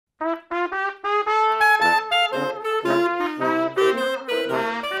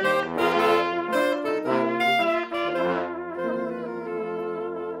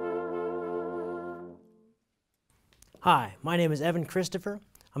My name is Evan Christopher.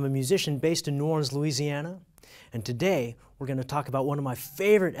 I'm a musician based in New Orleans, Louisiana, and today we're going to talk about one of my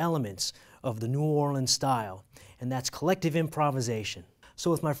favorite elements of the New Orleans style, and that's collective improvisation.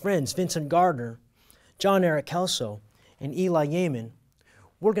 So with my friends Vincent Gardner, Jon-Erik Kellso, and Eli Yamin,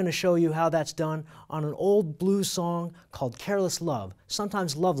 we're going to show you how that's done on an old blues song called Careless Love,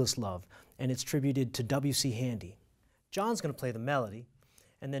 sometimes Loveless Love, and it's tributed to W.C. Handy. John's going to play the melody,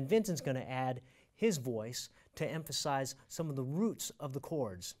 and then Vincent's going to add his voice to emphasize some of the roots of the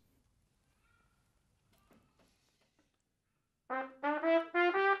chords.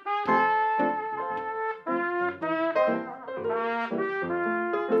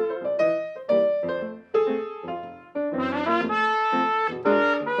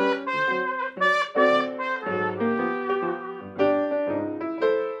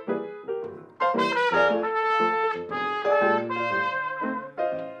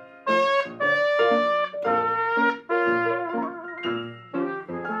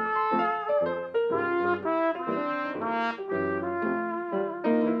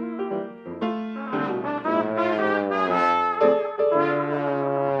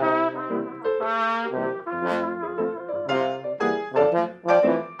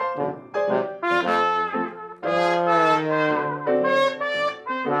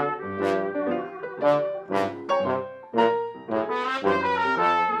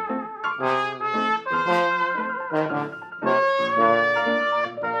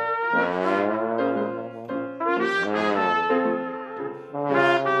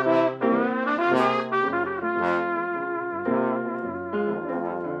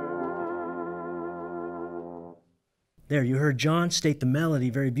 There, you heard John state the melody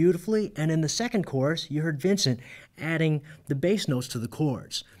very beautifully, and in the second chorus, you heard Vincent adding the bass notes to the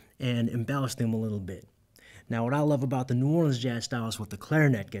chords and embellish them a little bit. Now, what I love about the New Orleans jazz style is what the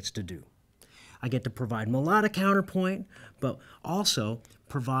clarinet gets to do. I get to provide melodic counterpoint, but also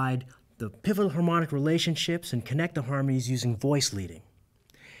provide the pivotal harmonic relationships and connect the harmonies using voice leading.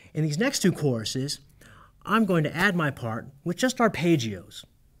 In these next two choruses, I'm going to add my part with just arpeggios.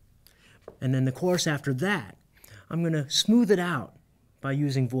 And then the chorus after that, I'm going to smooth it out by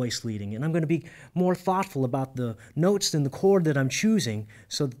using voice leading, and I'm going to be more thoughtful about the notes in the chord that I'm choosing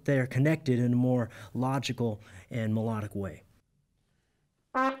so that they're connected in a more logical and melodic way.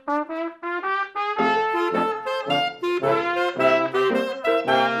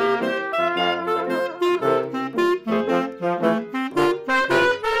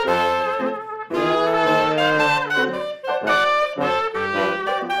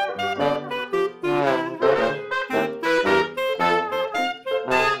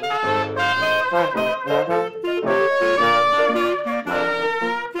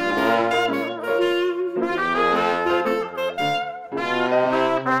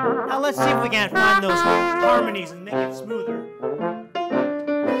 Let's see if we can't find those harmonies and make it smoother.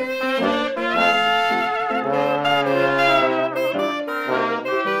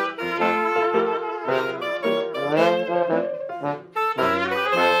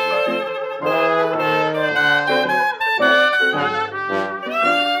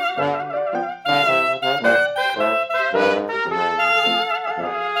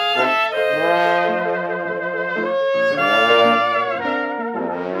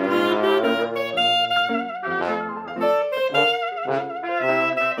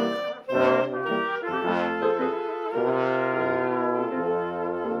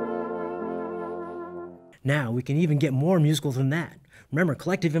 Now, we can even get more musical than that. Remember,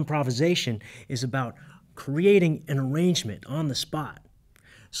 collective improvisation is about creating an arrangement on the spot.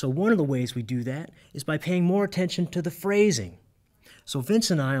 So one of the ways we do that is by paying more attention to the phrasing. So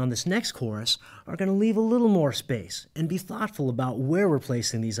Vince and I on this next chorus are going to leave a little more space and be thoughtful about where we're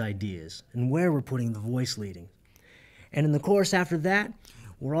placing these ideas and where we're putting the voice leading. And in the chorus after that,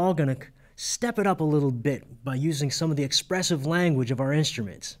 we're all going to step it up a little bit by using some of the expressive language of our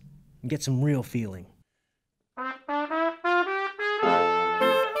instruments and get some real feeling.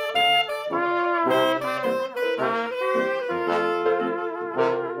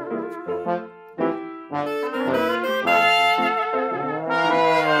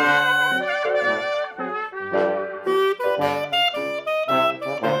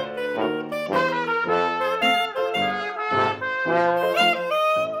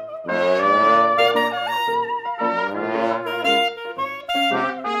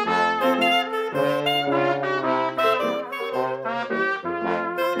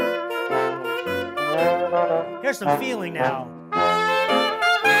 Here's some feeling now.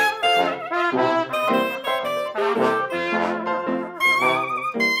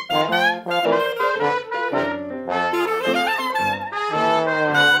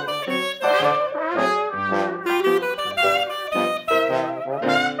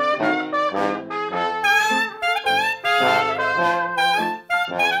 Bye.